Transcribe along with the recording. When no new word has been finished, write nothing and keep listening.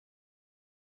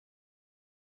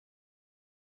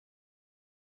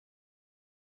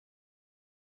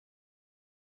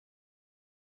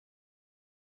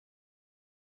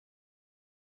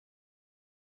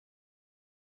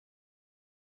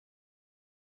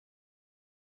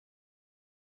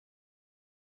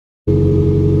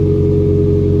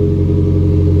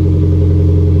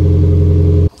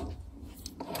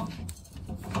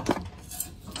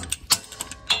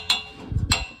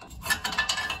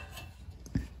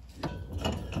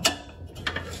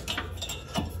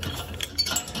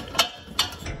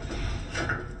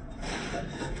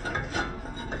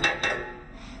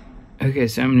Okay,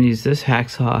 so I'm gonna use this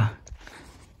hacksaw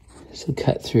to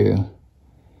cut through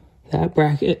that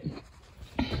bracket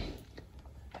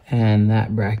and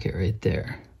that bracket right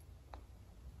there.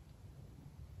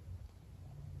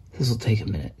 This will take a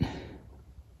minute.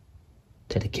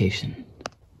 Dedication.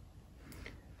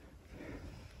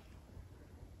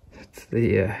 That's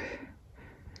the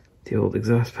old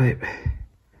exhaust pipe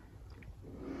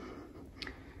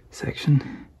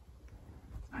section,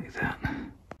 like that.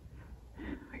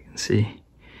 I can see.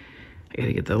 I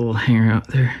gotta get that little hanger out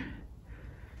there.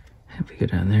 If we go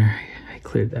down there, I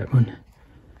cleared that one.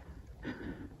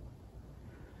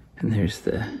 And there's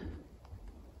the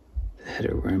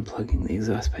header where I'm plugging the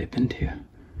exhaust pipe into,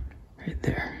 right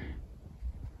there.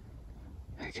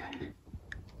 Okay.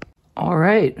 All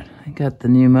right, I got the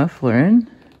new muffler in.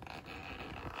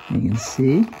 You can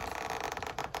see,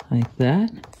 like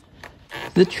that.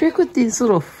 The trick with these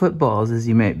little footballs, as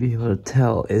you might be able to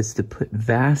tell, is to put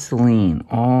Vaseline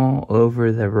all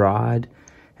over the rod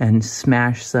and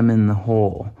smash some in the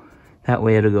hole. That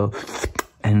way it'll go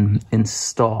and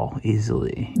install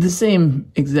easily. The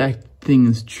same exact thing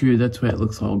is true. That's why it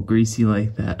looks all greasy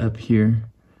like that up here.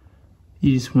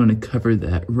 You just want to cover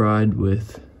that rod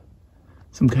with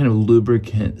some kind of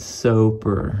lubricant, soap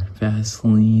or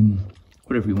Vaseline,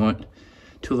 whatever you want,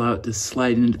 to allow it to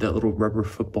slide into that little rubber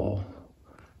football,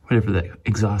 whatever that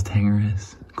exhaust hanger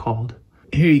is called.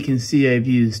 Here you can see I've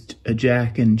used a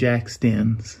jack and jack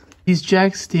stands. These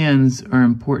jack stands are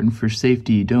important for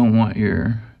safety. You don't want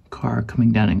your car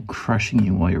coming down and crushing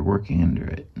you while you're working under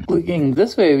it. Looking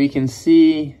this way, we can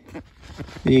see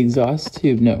the exhaust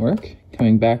tube network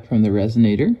coming back from the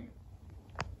resonator.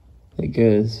 It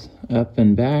goes up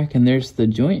and back, and there's the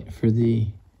joint for the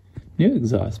new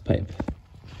exhaust pipe.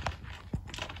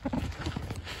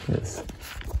 Goes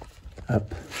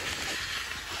up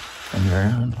and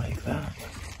around like that.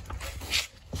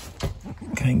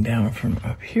 Coming down from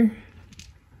up here.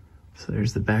 So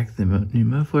there's the back of the new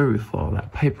muffler. We follow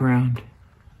that pipe around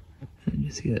and it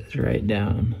just gets right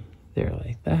down there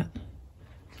like that.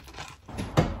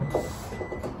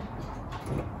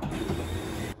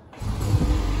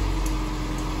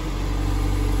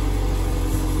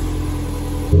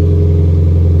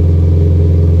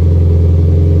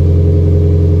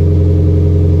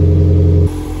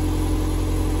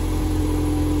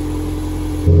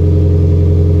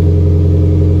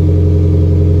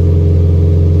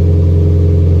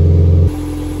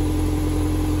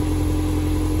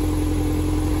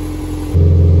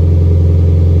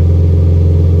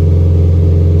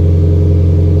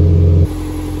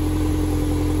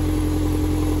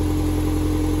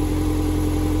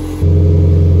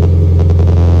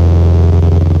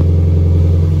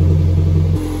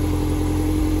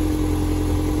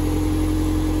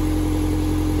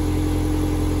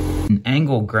 An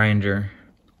angle grinder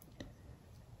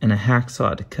and a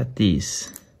hacksaw to cut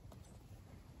these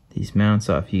mounts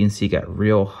off. You can see it got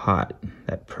real hot.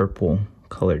 That purple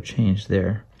color change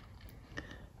there.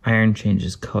 Iron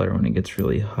changes color when it gets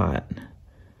really hot.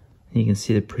 You can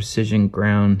see the precision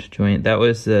ground joint. That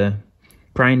was the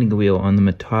grinding wheel on the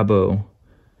Metabo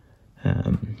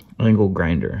angle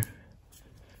grinder.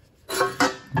 You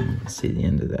can see the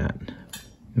end of that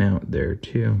mount there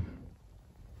too.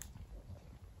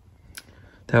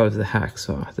 That was the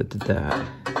hacksaw that did that.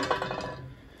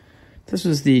 This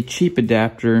was the cheap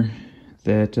adapter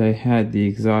that I had the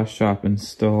exhaust shop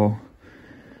install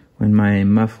when my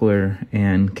muffler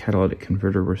and catalytic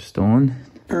converter were stolen.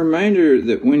 A reminder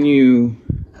that when you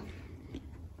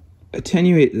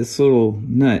attenuate this little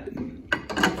nut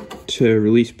to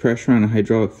release pressure on a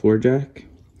hydraulic floor jack,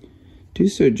 do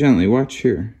so gently. Watch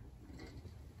here.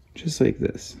 Just like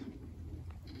this.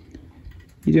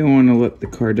 You don't want to let the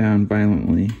car down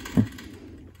violently.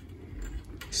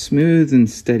 Smooth and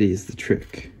steady is the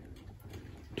trick.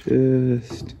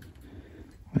 Just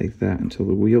like that until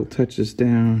the wheel touches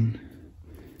down.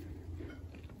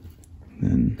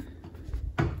 Then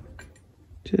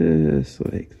just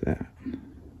like that.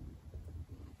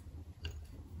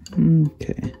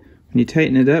 Okay. When you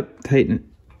tighten it up, tighten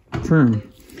it firm.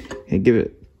 And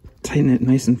tighten it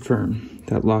nice and firm.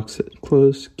 That locks it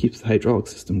closed, keeps the hydraulic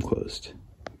system closed.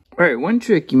 All right, one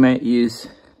trick you might use,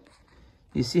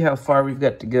 you see how far we've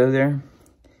got to go there?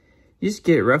 You just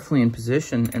get it roughly in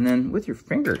position, and then with your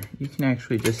finger, you can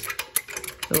actually just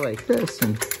go like this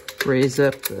and raise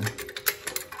up the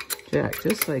jack,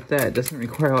 just like that. It doesn't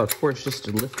require a lot of force just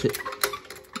to lift it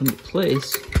into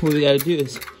place. What we gotta do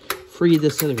is free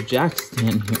this other jack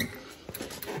stand here.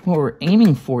 What we're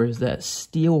aiming for is that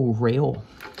steel rail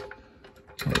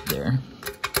right there.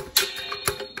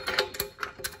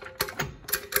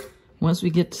 Once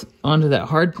we get onto that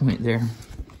hard point there,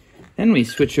 Then we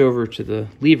switch over to the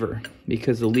lever,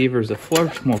 because the lever is a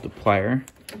force multiplier,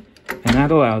 and that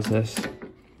allows us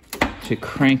to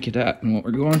crank it up. And what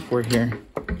we're going for here,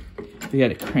 we got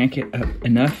to crank it up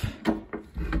enough,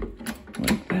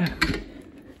 like that,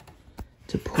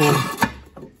 to pull.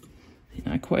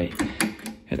 Not quite.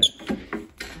 Hit it.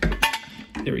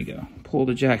 There we go. Pull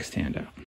the jack stand out.